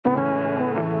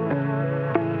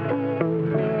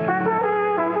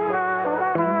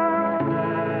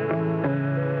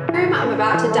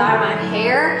about to dye my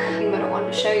hair, but I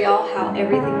wanted to show y'all how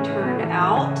everything turned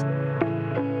out.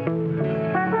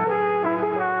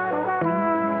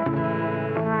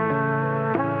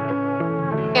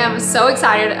 I'm so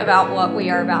excited about what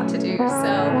we are about to do,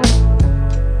 so.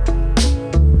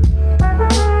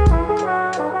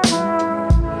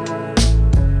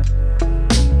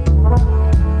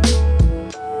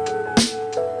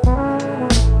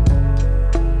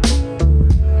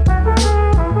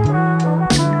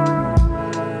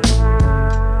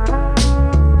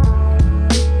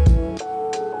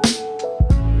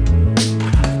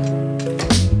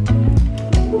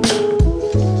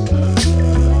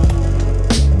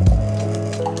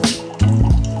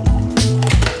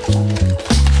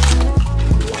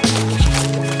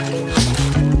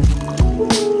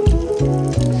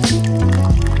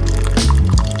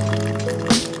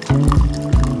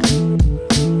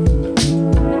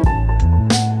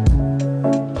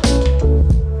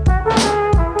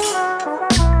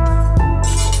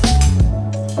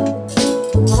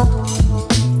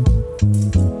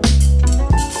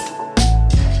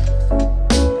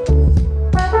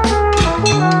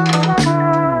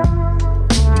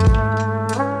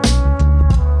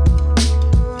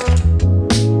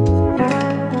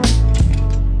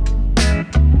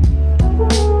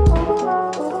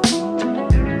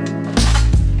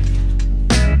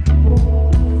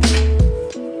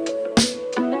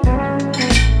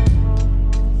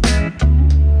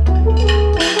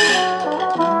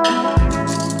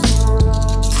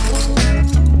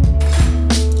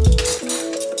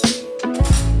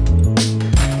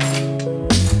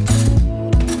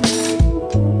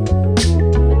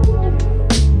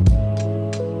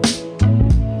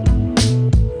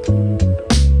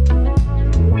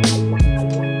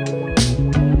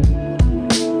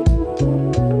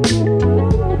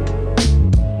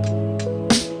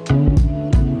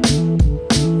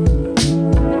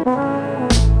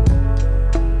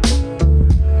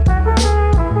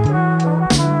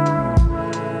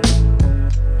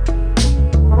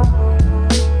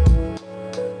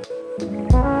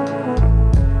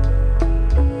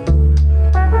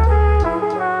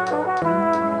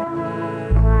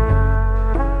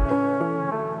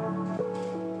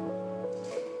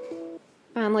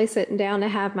 Finally sitting down to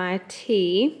have my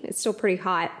tea. It's still pretty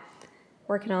hot.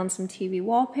 Working on some TV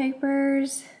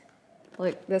wallpapers.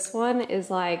 Look, this one is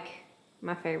like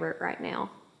my favorite right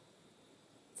now.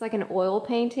 It's like an oil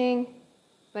painting,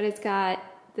 but it's got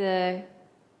the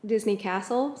Disney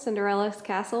castle, Cinderella's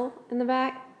castle in the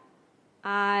back.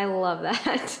 I love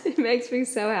that. It makes me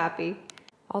so happy.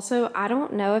 Also, I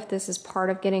don't know if this is part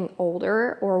of getting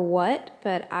older or what,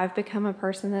 but I've become a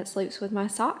person that sleeps with my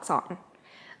socks on.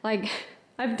 Like,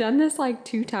 I've done this like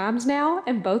 2 times now,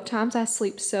 and both times I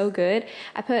sleep so good.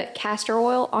 I put castor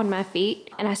oil on my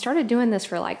feet, and I started doing this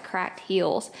for like cracked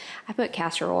heels. I put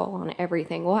castor oil on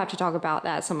everything. We'll have to talk about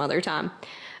that some other time.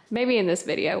 Maybe in this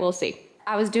video, we'll see.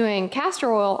 I was doing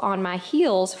castor oil on my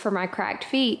heels for my cracked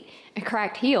feet, and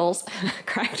cracked heels,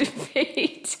 cracked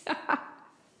feet.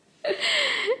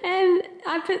 And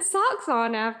I put socks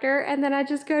on after, and then I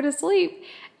just go to sleep.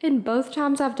 And both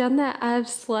times I've done that, I've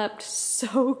slept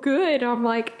so good. I'm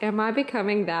like, am I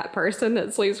becoming that person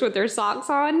that sleeps with their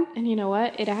socks on? And you know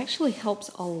what? It actually helps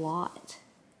a lot.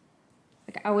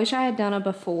 Like, I wish I had done it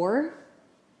before,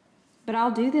 but I'll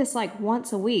do this like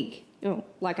once a week.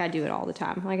 Like I do it all the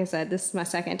time. Like I said, this is my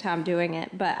 2nd time doing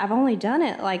it, but I've only done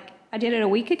it like, I did it a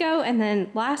week ago and then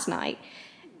last night.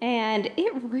 And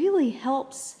it really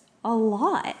helps a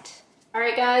lot. All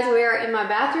right guys, we are in my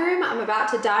bathroom. I'm about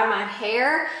to dye my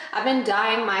hair. I've been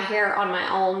dyeing my hair on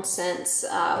my own since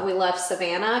we left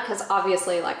Savannah, because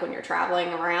obviously like when you're traveling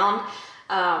around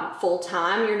full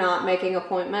time, you're not making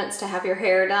appointments to have your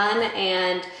hair done.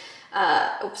 And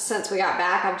since we got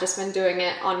back, I've just been doing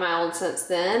it on my own since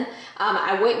then.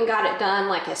 I went and got it done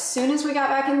like as soon as we got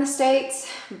back in the States,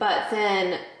 but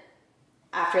then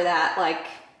after that, like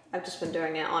I've just been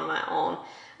doing it on my own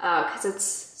because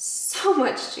it's so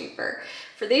much cheaper.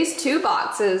 For these 2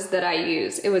 boxes that I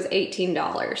use, it was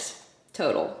 $18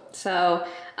 total. So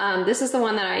this is the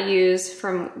one that I use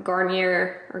from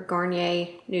Garnier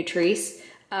Nutrice,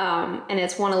 and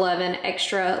it's 111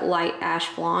 Extra Light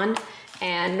Ash Blonde,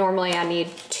 and normally I need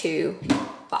 2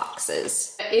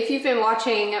 boxes. If you've been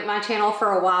watching my channel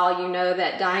for a while, you know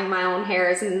that dyeing my own hair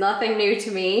is nothing new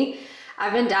to me.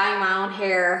 I've been dyeing my own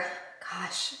hair,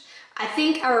 gosh, I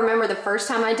think I remember the first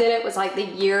time I did it was like the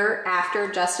year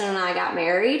after Justin and I got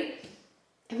married.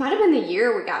 It might have been the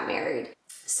year we got married.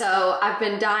 So I've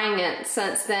been dyeing it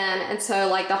since then. And so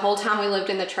like the whole time we lived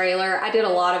in the trailer, I did a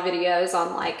lot of videos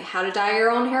on like how to dye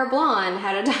your own hair blonde,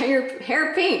 how to dye your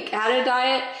hair pink, how to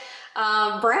dye it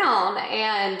brown.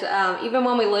 And even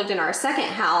when we lived in our second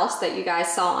house that you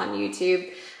guys saw on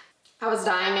YouTube, I was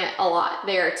dyeing it a lot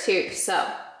there too. So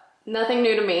nothing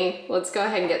new to me. Let's go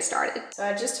ahead and get started. So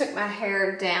I just took my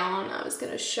hair down. I was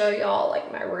gonna show y'all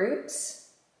like my roots.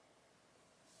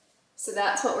 So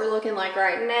that's what we're looking like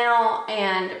right now.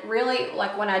 And really,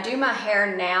 like when I do my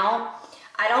hair now,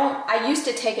 I used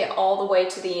to take it all the way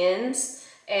to the ends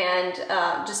and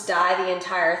just dye the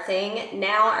entire thing.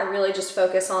 Now I really just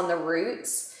focus on the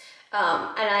roots. And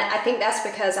I think that's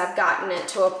because I've gotten it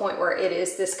to a point where it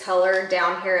is this color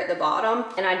down here at the bottom,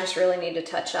 and I just really need to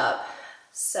touch up.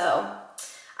 So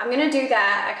I'm gonna do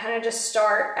that. I kind of just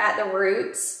start at the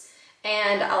roots,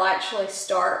 and I'll actually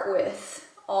start with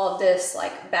all of this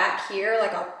like back here.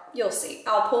 Like you'll see,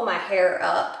 I'll pull my hair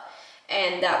up,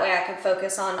 and that way I can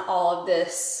focus on all of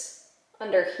this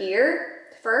under here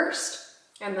first,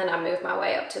 and then I move my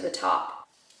way up to the top.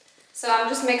 So I'm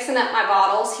just mixing up my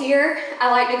bottles here.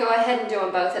 I like to go ahead and do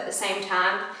them both at the same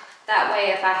time. That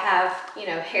way if I have, you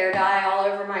know, hair dye all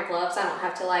over my gloves, I don't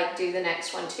have to like do the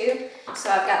next one too. So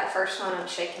I've got the first one I'm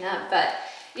shaking up, but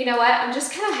you know what? I'm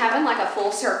just kind of having like a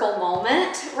full circle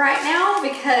moment right now,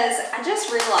 because I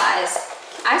just realized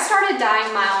I started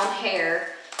dyeing my own hair,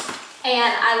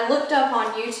 and I looked up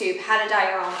on YouTube how to dye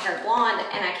your own hair blonde,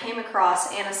 and I came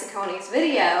across Anna Siccone's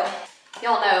video.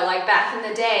 Y'all know, like back in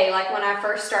the day, like when I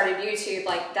first started YouTube,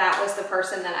 like that was the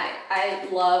person that I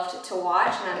loved to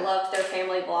watch, and I loved their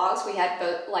family vlogs. We had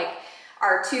both, like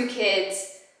our two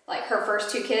kids, like her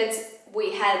first two kids,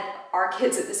 we had our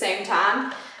kids at the same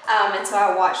time. And so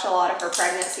I watched a lot of her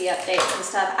pregnancy updates and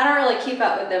stuff. I don't really keep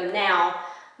up with them now,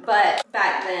 but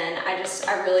back then I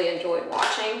really enjoyed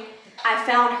watching. I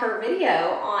found her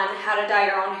video on how to dye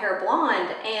your own hair blonde,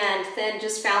 and then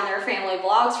just found their family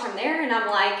vlogs from there. And I'm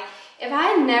like, if I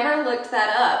had never looked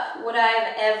that up, would I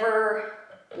have ever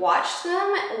watched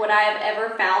them? Would I have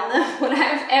ever found them? Would I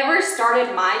have ever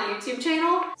started my YouTube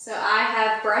channel? So I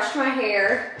have brushed my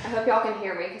hair. I hope y'all can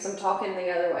hear me because I'm talking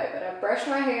the other way, but I've brushed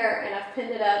my hair and I've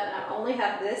pinned it up, and I only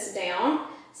have this down.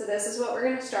 So this is what we're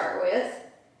gonna start with.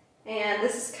 And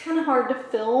this is kind of hard to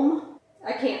film.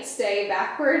 I can't stay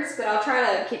backwards, but I'll try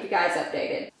to keep you guys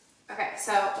updated. Okay,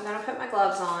 so I'm gonna put my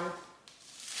gloves on.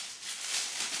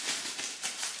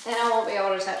 And I won't be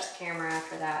able to touch the camera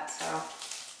after that, so.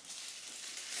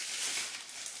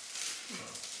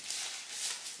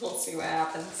 We'll see what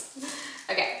happens.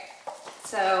 Okay,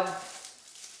 so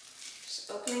just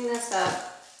opening this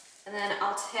up, and then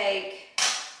I'll take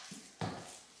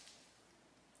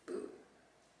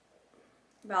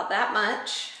about that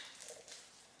much.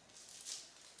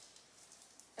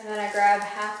 And then I grab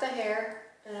half the hair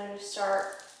and I just start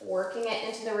working it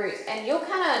into the roots. And you'll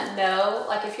kind of know,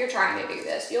 like if you're trying to do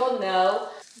this, you'll know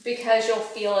because you'll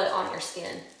feel it on your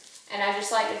skin. And I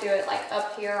just like to do it like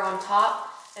up here on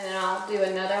top, and then I'll do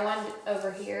another one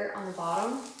over here on the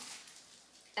bottom.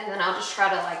 And then I'll just try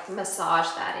to like massage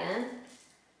that in.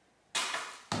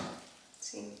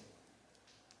 See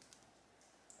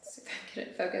if I can get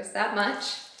it focused that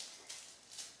much.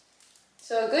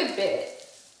 So a good bit.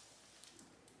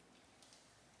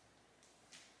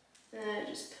 And I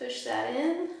just push that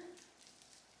in.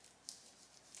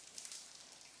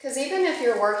 Because even if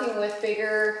you're working with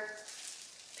bigger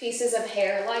pieces of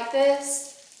hair like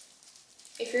this,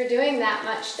 if you're doing that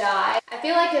much dye, I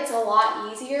feel like it's a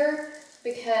lot easier,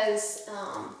 because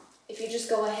if you just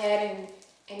go ahead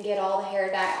and get all the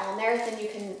hair dye on there, then you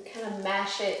can kind of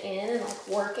mash it in and like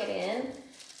work it in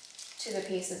to the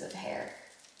pieces of hair.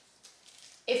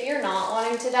 If you're not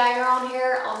wanting to dye your own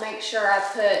hair, I'll make sure I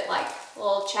put like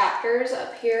little chapters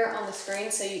up here on the screen,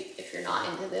 so if you're not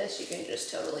into this, you can just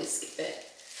totally skip it.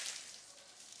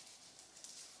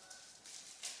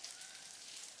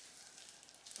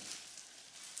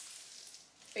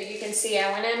 But you can see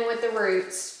I went in with the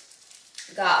roots,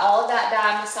 got all of that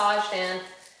dye massaged in,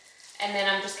 and then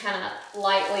I'm just kind of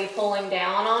lightly pulling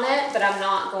down on it, but I'm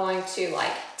not going to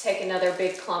like take another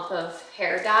big clump of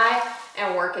hair dye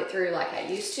and work it through like I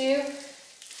used to.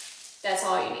 That's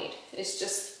all you need. It's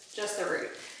just the root.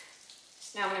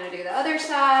 So now I'm gonna do the other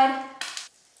side.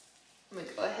 I'm gonna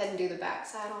go ahead and do the back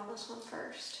side on this one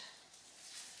first.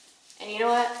 And you know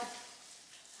what?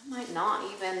 I might not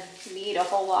even need a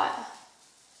whole lot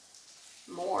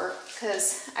more,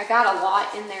 because I got a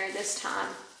lot in there this time,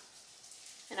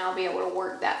 and I'll be able to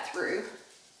work that through.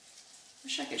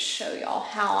 Wish I could show y'all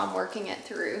how I'm working it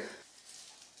through.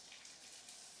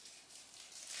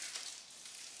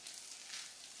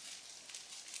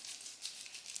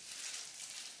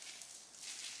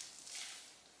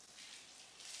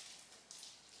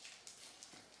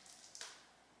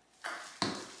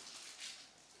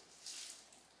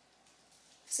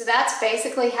 So that's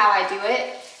basically how I do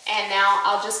it. And now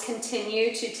I'll just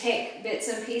continue to take bits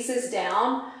and pieces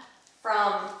down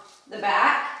from the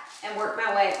back and work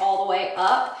my way all the way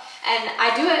up. And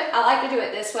I like to do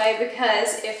it this way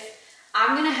because if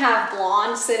I'm gonna have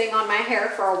blonde sitting on my hair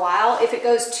for a while, if it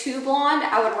goes too blonde,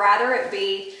 I would rather it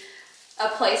be a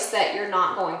place that you're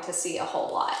not going to see a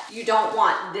whole lot. You don't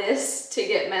want this to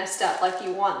get messed up. Like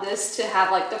you want this to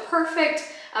have like the perfect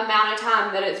amount of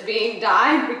time that it's being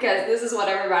dyed, because this is what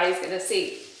everybody's gonna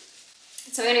see.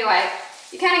 So anyway,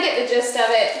 you kind of get the gist of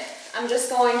it. I'm just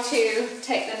going to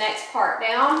take the next part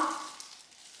down,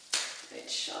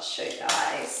 which I'll show you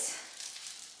guys.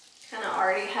 Kind of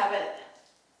already have it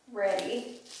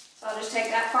ready. So I'll just take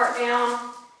that part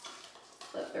down,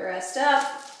 flip the rest up.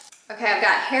 Okay, I've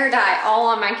got hair dye all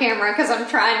on my camera because I'm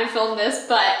trying to film this,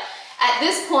 but at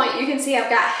this point you can see I've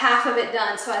got half of it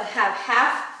done. So I have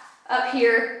half up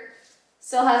here,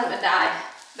 still hasn't been dyed.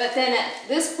 But then at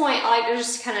this point, I like to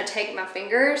just kind of take my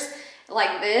fingers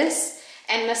like this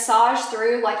and massage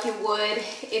through like you would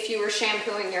if you were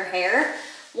shampooing your hair.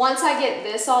 Once I get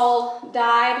this all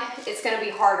dyed, it's gonna be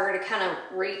harder to kind of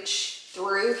reach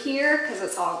through here because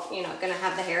it's all, you know, gonna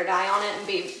have the hair dye on it and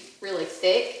be really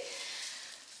thick.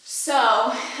 So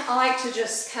I like to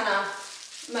just kind of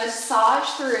massage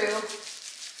through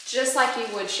just like you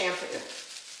would shampoo.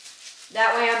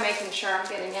 That way I'm making sure I'm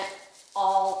getting it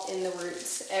all in the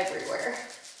roots everywhere.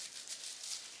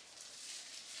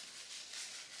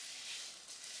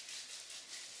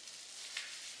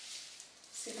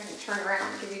 See if I can turn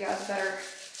around and give you guys a better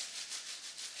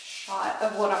shot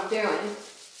of what I'm doing.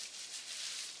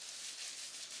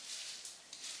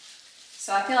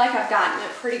 So I feel like I've gotten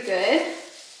it pretty good.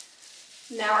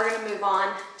 Now we're gonna move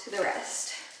on to the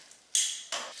rest.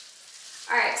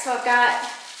 All right, so I've got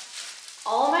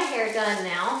all of my hair done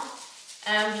now.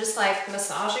 And I'm just like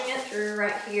massaging it through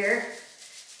right here,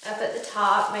 up at the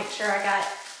top, make sure I got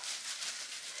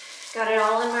it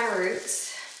all in my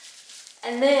roots.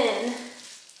 And then,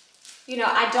 you know,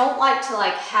 I don't like to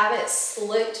like have it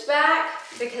slicked back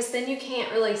because then you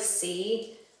can't really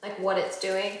see like what it's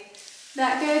doing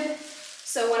that good.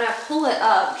 So when I pull it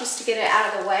up, just to get it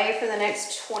out of the way for the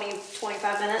next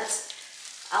 20-25 minutes,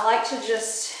 I like to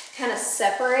just kind of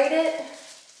separate it.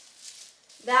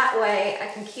 That way I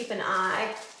can keep an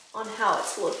eye on how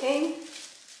it's looking.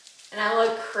 And I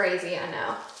look crazy, I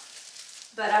know.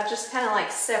 But I've just kind of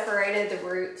like separated the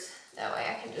roots. That way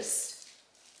I can just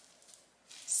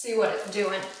see what it's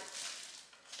doing.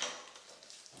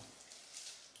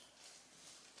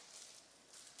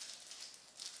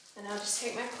 And I'll just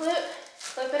take my clip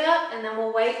it up, and then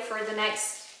we'll wait for the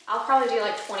next, I'll probably do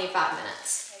like 25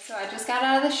 minutes. So I just got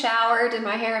out of the shower, did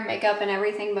my hair and makeup and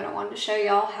everything, but I wanted to show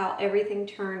y'all how everything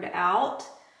turned out.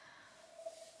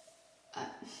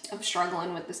 I'm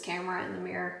struggling with this camera in the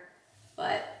mirror,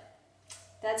 but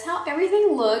that's how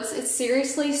everything looks. It's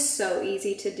seriously so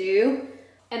easy to do.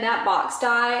 And that box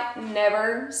dye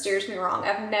never steers me wrong.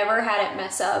 I've never had it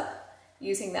mess up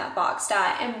using that box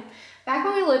dye. And back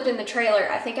when we lived in the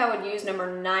trailer, I think I would use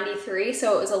number 93,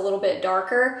 so it was a little bit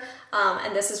darker.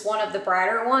 And this is one of the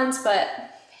brighter ones, but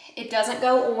it doesn't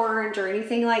go orange or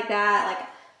anything like that. Like,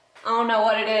 I don't know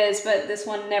what it is, but this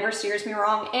one never steers me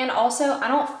wrong. And also, I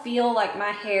don't feel like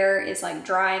my hair is like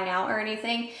drying out or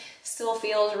anything. Still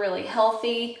feels really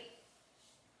healthy.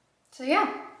 So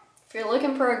yeah, if you're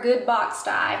looking for a good box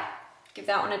dye, give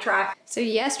that one a try. So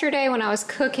yesterday when I was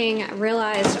cooking, I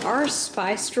realized our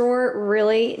spice drawer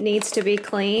really needs to be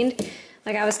cleaned.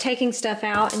 Like, I was taking stuff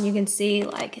out and you can see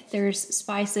like there's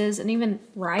spices and even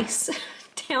rice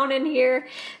down in here.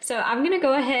 So I'm gonna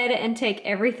go ahead and take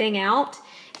everything out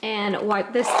and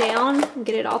wipe this down,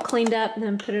 get it all cleaned up, and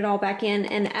then put it all back in.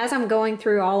 And as I'm going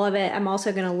through all of it, I'm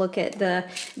also gonna look at the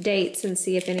dates and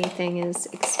see if anything is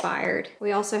expired.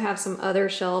 We also have some other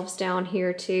shelves down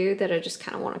here too that I just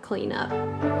kind of want to clean up.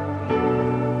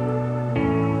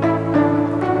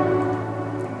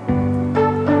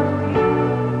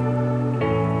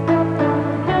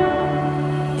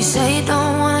 You say you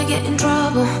don't wanna get in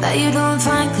trouble, that you're doing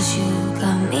fine cause you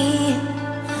got me.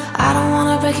 I don't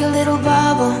wanna break your little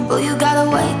bubble, but you gotta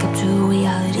wake up to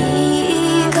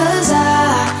reality. Cause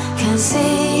I can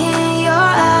see in your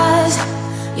eyes,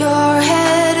 your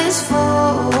head is full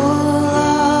of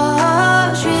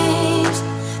dreams.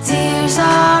 Tears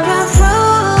are a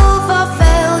proof of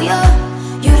failure,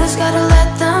 you just gotta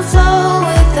let them flow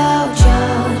without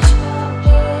judge.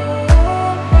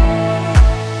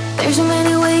 There's so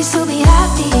many ways to be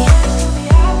happy,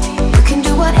 you can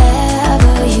do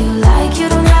whatever you like, you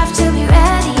don't have to be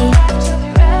ready,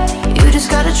 you just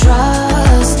gotta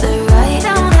trust the right,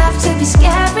 don't have to be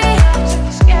scary,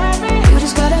 you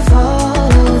just gotta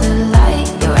follow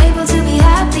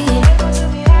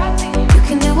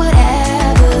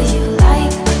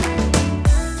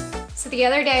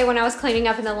I was cleaning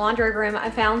up in the laundry room,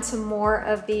 I found some more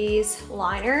of these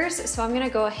liners. So I'm gonna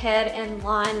go ahead and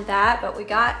line that, but we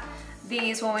got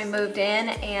these when we moved in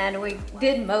and we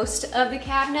did most of the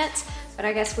cabinets, but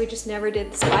I guess we just never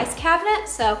did the spice cabinet,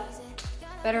 so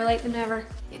better late than never.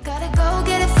 You gotta go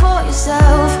get it for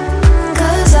yourself,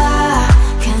 'cause I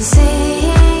can see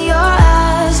in your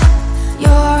eyes,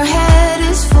 your head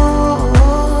is full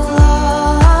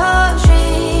of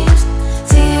dreams.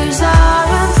 Tears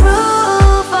aren't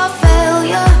proof of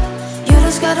failure, you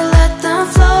just gotta let them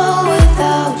flow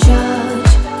without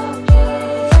judge.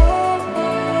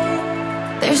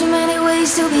 There's many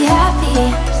ways to be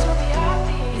happy,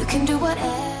 you can do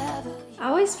whatever. I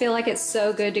always feel like it's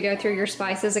so good to go through your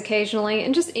spices occasionally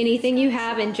and just anything you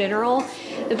have in general.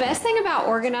 The best thing about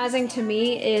organizing to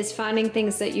me is finding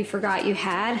things that you forgot you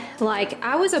had. Like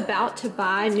I was about to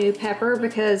buy new pepper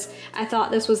because I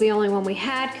thought this was the only one we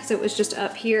had because it was just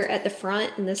up here at the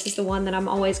front and this is the one that I'm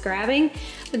always grabbing.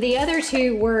 But the other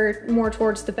two were more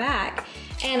towards the back.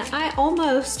 And I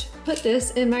almost put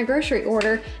this in my grocery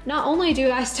order. Not only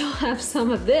do I still have some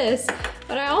of this,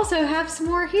 but I also have some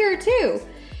more here too.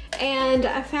 And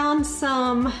I found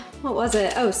some, what was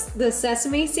it? Oh, the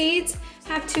sesame seeds.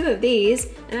 I have 2 of these,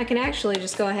 and I can actually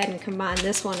just go ahead and combine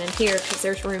this one in here because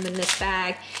there's room in this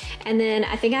bag. And then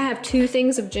I think I have 2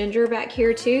 things of ginger back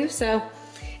here too, so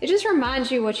it just reminds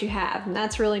you what you have, and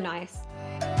that's really nice.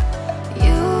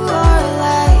 You are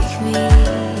like me,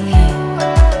 and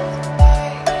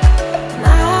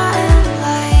I am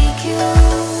like you.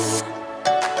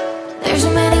 There's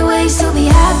many ways to be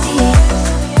happy.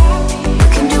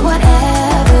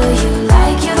 Whatever you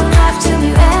like, you don't have to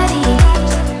be ready.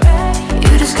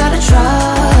 You just gotta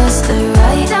trust the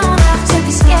right, don't have to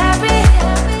be scary.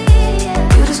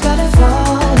 You just gotta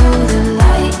follow the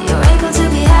light, you're able to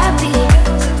be happy.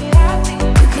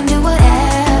 You can do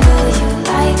whatever you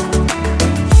like.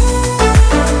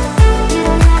 You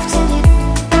don't have to be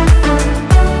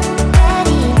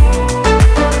ready.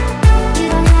 You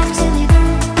don't have to be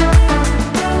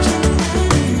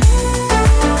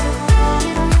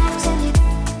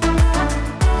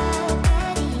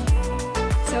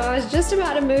just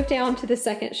about to move down to the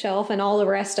second shelf and all the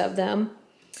rest of them.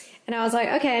 And I was like,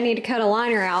 okay, I need to cut a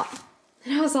liner out.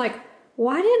 And I was like,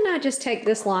 why didn't I just take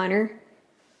this liner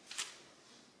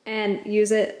and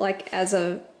use it like as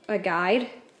a guide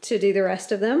to do the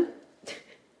rest of them?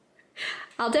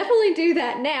 I'll definitely do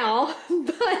that now,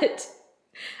 but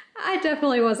I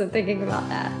definitely wasn't thinking about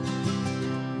that.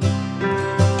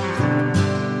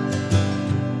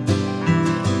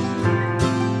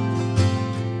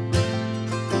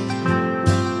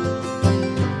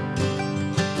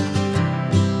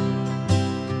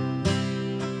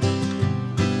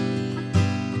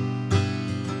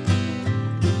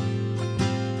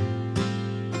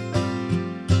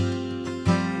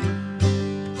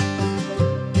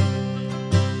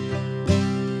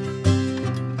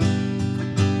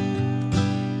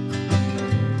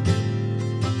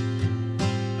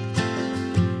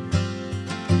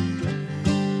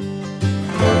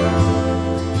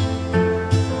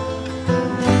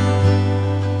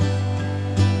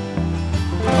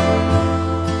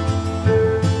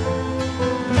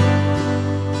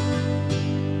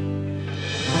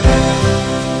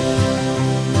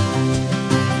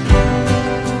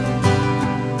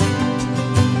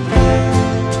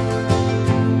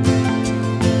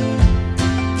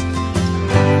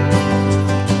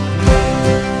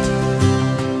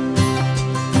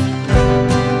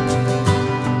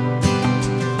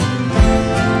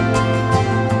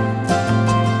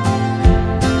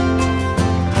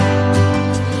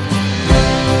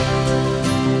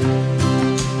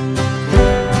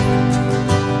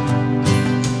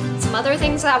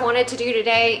 I wanted to do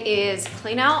today is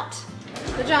clean out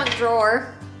the junk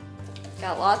drawer.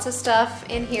 Got lots of stuff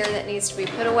in here that needs to be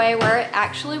put away where it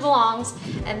actually belongs.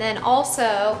 And then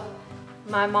also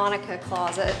my Monica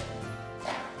closet.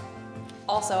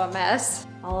 Also a mess.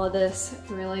 All of this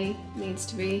really needs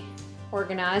to be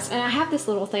organized. And I have this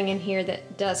little thing in here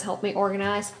that does help me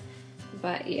organize.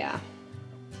 But yeah,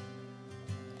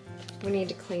 we need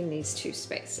to clean these 2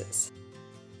 spaces.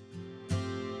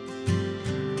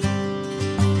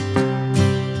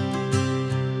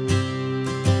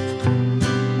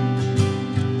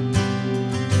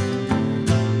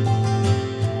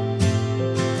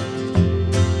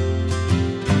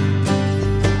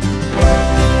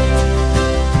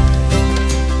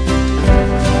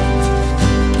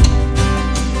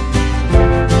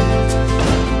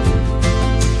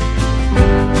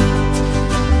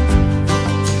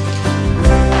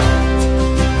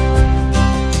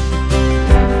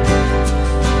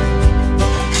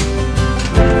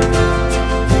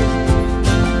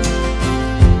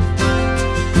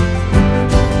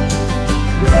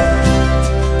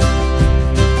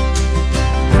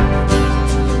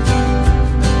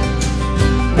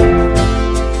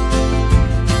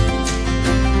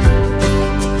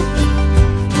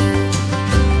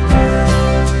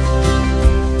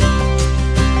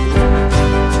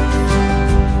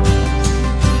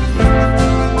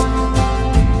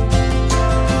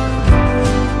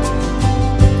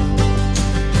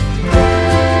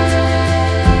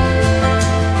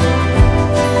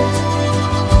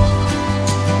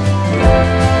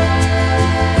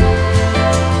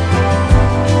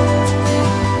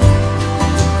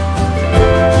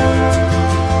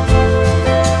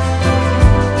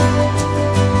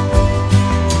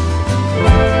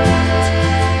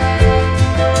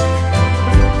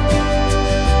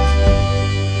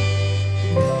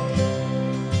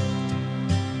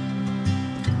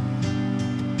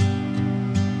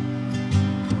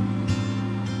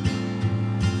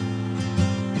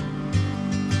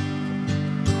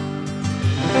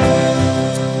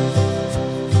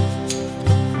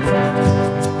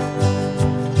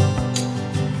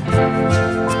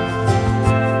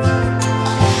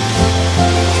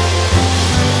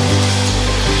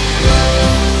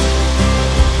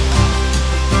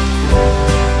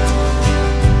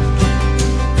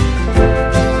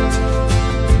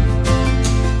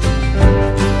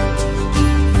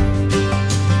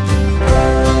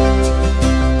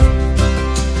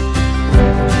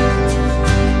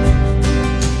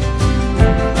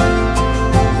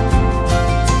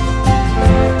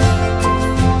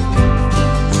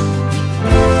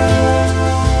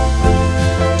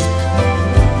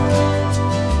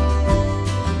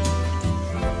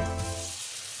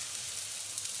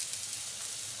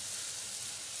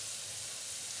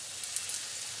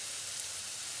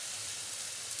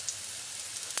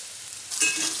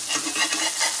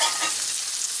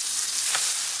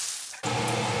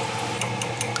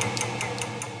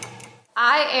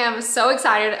 I am so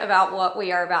excited about what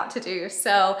we are about to do.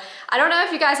 So I don't know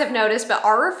if you guys have noticed, but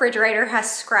our refrigerator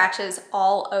has scratches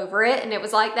all over it. And it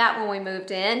was like that when we moved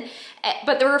in,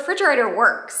 but the refrigerator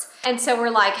works. And so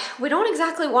we're like, we don't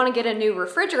exactly want to get a new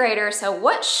refrigerator. So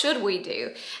what should we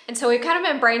do? And so we've kind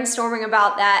of been brainstorming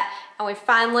about that, and we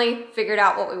finally figured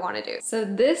out what we want to do. So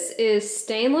this is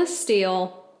stainless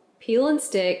steel, peel and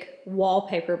stick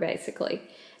wallpaper basically.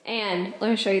 And let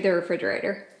me show you the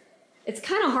refrigerator. It's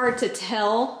kind of hard to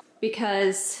tell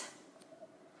because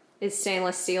it's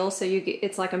stainless steel, so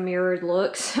it's like a mirrored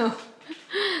look. So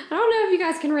I don't know if you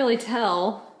guys can really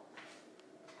tell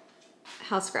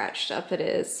how scratched up it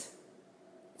is.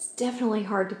 It's definitely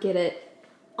hard to get it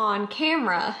on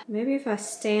camera. Maybe if I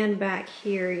stand back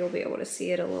here, you'll be able to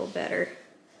see it a little better.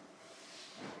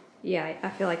 Yeah, I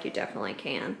feel like you definitely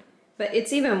can. But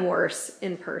it's even worse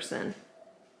in person.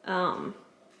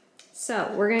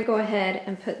 So we're gonna go ahead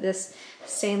and put this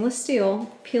stainless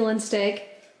steel peel and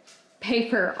stick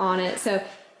paper on it. So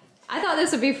I thought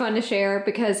this would be fun to share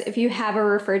because if you have a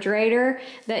refrigerator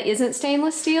that isn't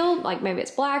stainless steel, like maybe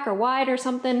it's black or white or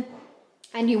something,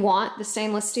 and you want the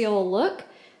stainless steel look,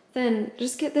 then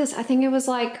just get this. I think it was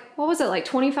like, what was it, like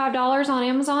 $25 on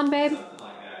Amazon, babe? Something like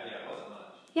that, yeah, it wasn't much.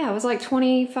 Yeah, it was like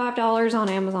 $25 on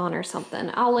Amazon or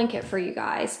something. I'll link it for you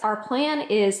guys. Our plan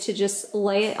is to just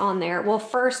lay it on there. Well,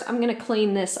 first I'm gonna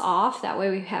clean this off. That way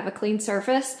we have a clean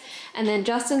surface. And then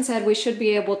Justin said we should be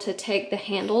able to take the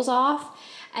handles off,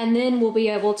 and then we'll be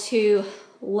able to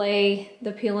lay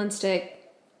the peel and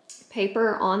stick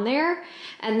paper on there,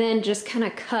 and then just kind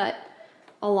of cut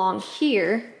along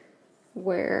here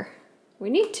where we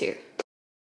need to.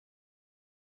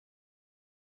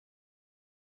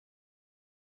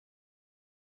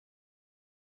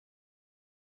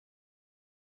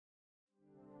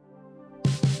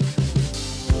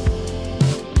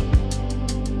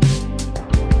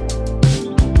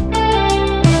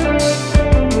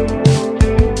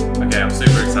 Okay, I'm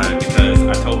super excited because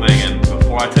I told Megan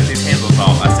before I took these handles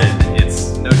off, I said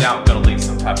it's no doubt gonna leave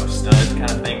some type of stud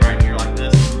kind of thing right here like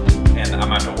this. And I'm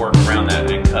gonna have to work around that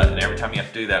and cut. And every time you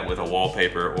have to do that with a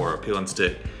wallpaper or a peel and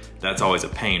stick, that's always a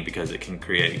pain because it can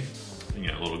create, you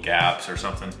know, little gaps or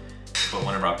something. But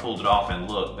whenever I pulled it off and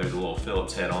look, there's a little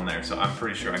Phillips head on there. So I'm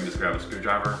pretty sure I can just grab a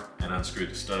screwdriver and unscrew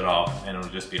the stud off, and it'll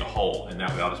just be a hole. And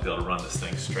that way I'll just be able to run this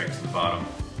thing straight to the bottom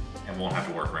and won't have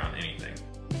to work around anything.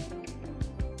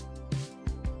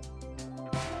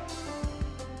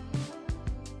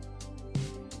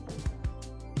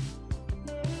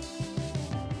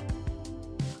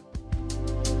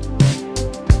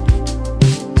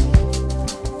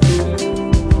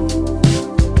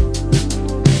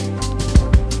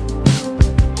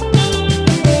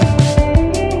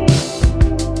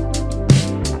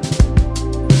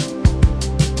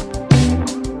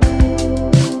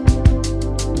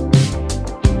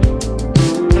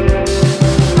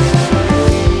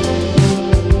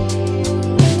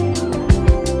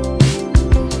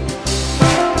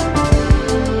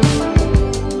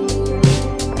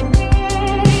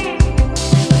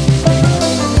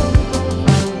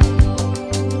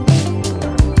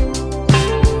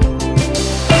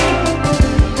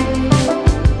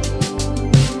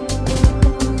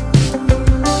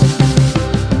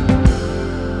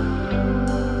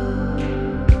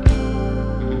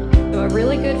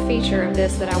 Feature of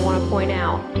this that I want to point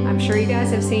out. I'm sure you guys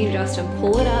have seen Justin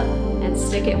pull it up and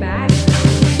stick it back.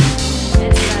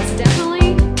 And so that's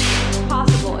definitely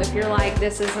possible if you're like,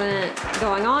 this isn't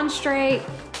going on straight.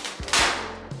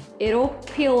 It'll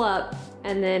peel up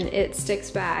and then it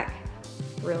sticks back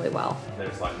really well.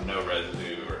 There's like no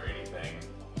residue or anything.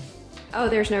 Oh,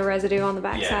 there's no residue on the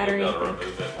back side or anything? Yeah, you'll be able to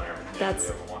remove it whenever That's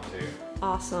you ever want to.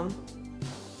 Awesome.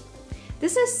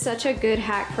 This is such a good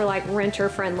hack for like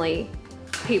renter-friendly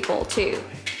people too,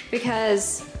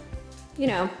 because you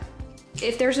know,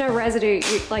 if there's no residue,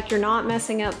 you're not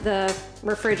messing up the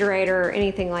refrigerator or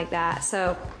anything like that.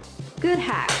 So good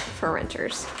hack for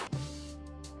renters.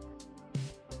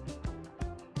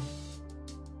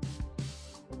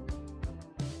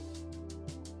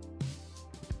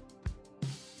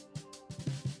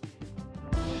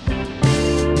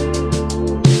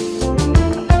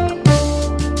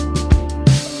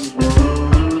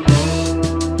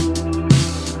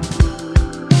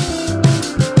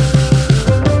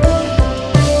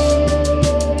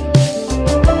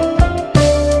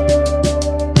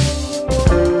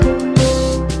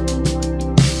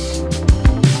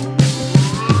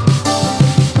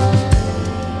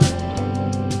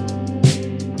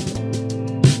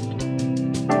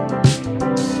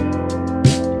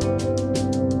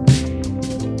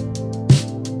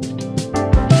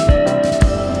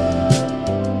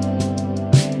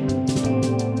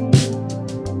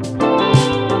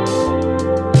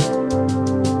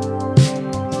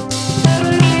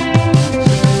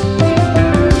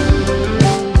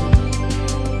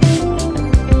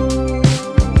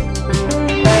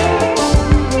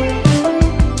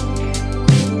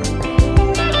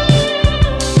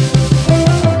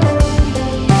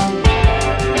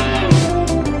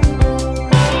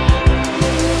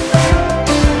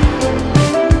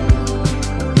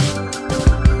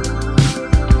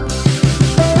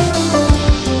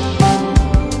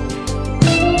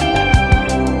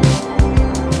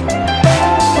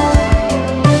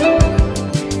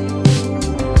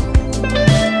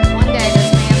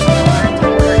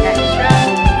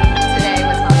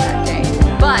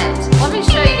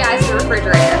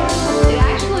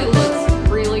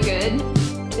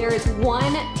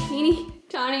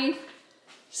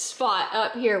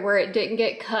 here where it didn't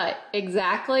get cut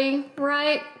exactly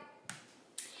right.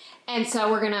 And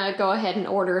so we're gonna go ahead and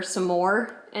order some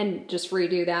more and just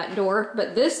redo that door.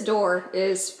 But this door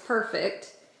is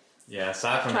perfect. Yeah,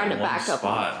 aside from that one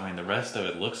spot, I mean, the rest of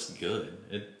it looks good.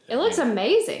 It looks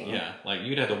amazing. Yeah, like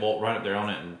you'd have to walk right up there on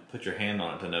it and put your hand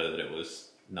on it to know that it was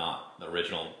not the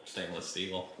original stainless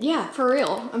steel. Yeah, for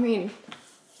real. I mean,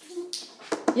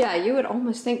 yeah, you would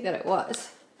almost think that it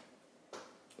was.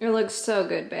 It looks so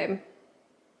good, babe.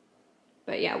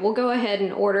 But yeah, we'll go ahead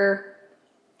and order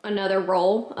another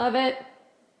roll of it.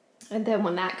 And then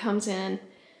when that comes in,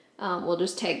 we'll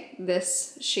just take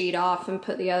this sheet off and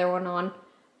put the other one on.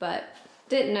 But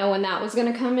didn't know when that was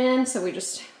gonna come in, so we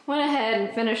just went ahead and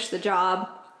finished the job,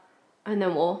 and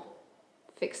then we'll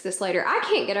fix this later. I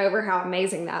can't get over how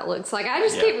amazing that looks. Like, I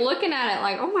just keep looking at it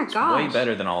like, oh my gosh. Way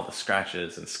better than all the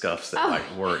scratches and scuffs that like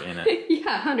were in it.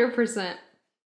 Yeah, 100%.